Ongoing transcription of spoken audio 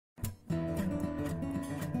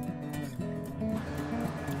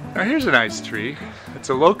Now here's a nice tree. It's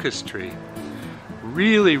a locust tree.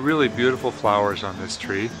 Really, really beautiful flowers on this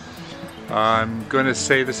tree. I'm going to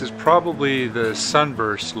say this is probably the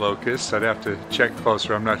sunburst locust. I'd have to check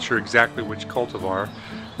closer. I'm not sure exactly which cultivar.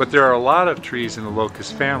 But there are a lot of trees in the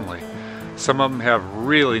locust family. Some of them have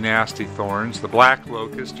really nasty thorns. The black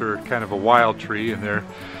locust are kind of a wild tree, and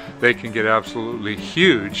they can get absolutely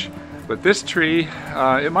huge. But this tree,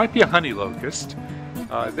 it might be a honey locust.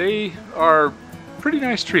 They are pretty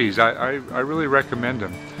nice trees. I really recommend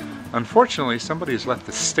them. Unfortunately, somebody has left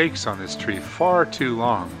the stakes on this tree far too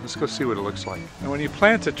long. Let's go see what it looks like. Now, when you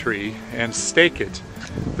plant a tree and stake it,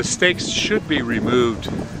 the stakes should be removed.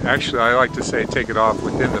 Actually, I like to say take it off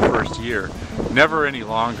within the first year, never any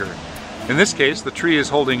longer. In this case, the tree is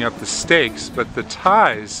holding up the stakes, but the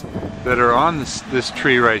ties that are on this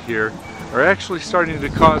tree right here are actually starting to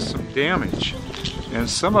cause some damage. And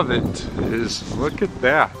some of it is, look at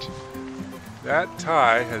that. That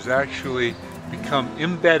tie has actually become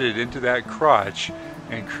embedded into that crotch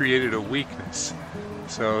and created a weakness.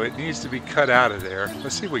 So it needs to be cut out of there.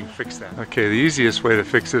 Let's see if we can fix that. Okay, the easiest way to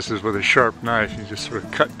fix this is with a sharp knife. You just sort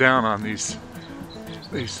of cut down on these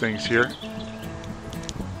things here.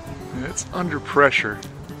 And it's under pressure.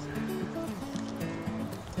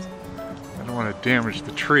 I don't want to damage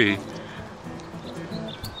the tree.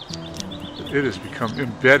 It has become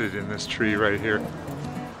embedded in this tree right here.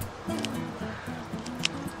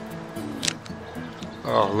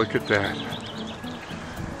 Oh, look at that.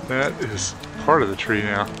 That is part of the tree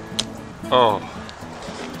now. Oh,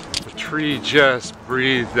 the tree just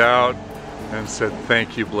breathed out and said,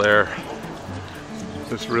 "Thank you, Blair."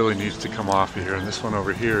 This really needs to come off of here, and this one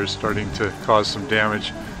over here is starting to cause some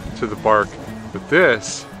damage to the bark. But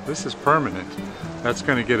this is permanent. That's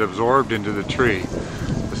going to get absorbed into the tree.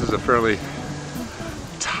 This is a fairly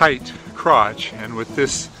tight crotch, and with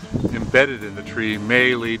this embedded in the tree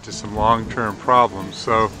may lead to some long-term problems.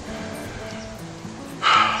 So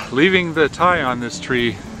leaving the tie on this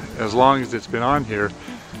tree as long as it's been on here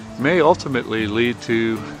may ultimately lead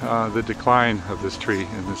to the decline of this tree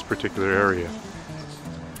in this particular area.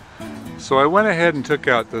 So I went ahead and took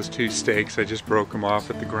out those two stakes. I just broke them off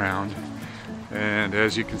at the ground, and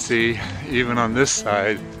as you can see, even on this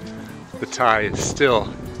side the tie is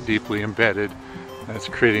still deeply embedded. That's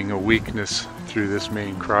creating a weakness through this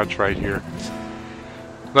main crotch right here.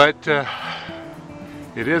 But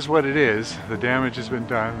it is what it is. The damage has been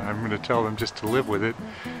done. I'm going to tell them just to live with it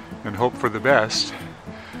and hope for the best.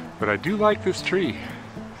 But I do like this tree.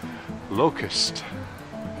 Locust.